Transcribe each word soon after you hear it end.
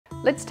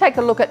Let's take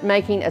a look at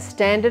making a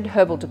standard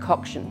herbal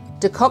decoction.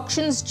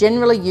 Decoctions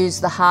generally use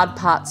the hard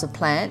parts of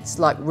plants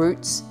like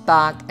roots,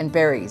 bark and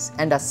berries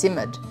and are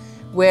simmered,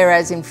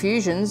 whereas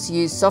infusions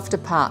use softer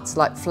parts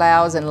like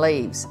flowers and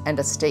leaves and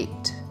are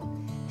steeped.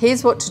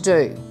 Here's what to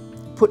do.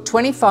 Put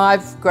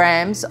 25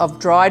 grams of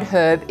dried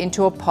herb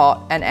into a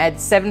pot and add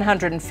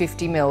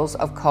 750 ml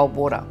of cold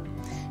water.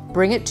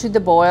 Bring it to the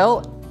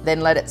boil,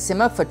 then let it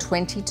simmer for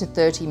 20 to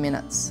 30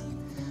 minutes.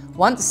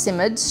 Once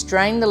simmered,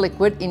 strain the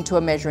liquid into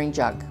a measuring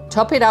jug.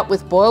 Top it up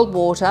with boiled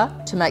water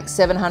to make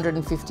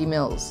 750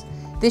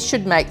 ml. This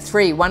should make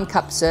 3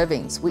 1-cup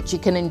servings, which you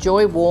can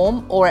enjoy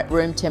warm or at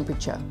room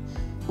temperature.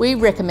 We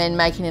recommend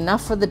making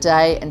enough for the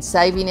day and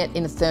saving it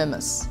in a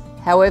thermos.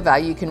 However,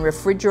 you can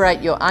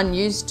refrigerate your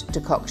unused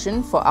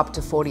decoction for up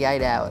to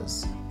 48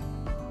 hours.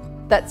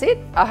 That's it.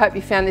 I hope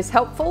you found this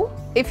helpful.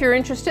 If you're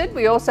interested,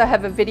 we also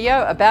have a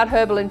video about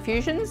herbal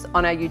infusions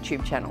on our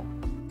YouTube channel.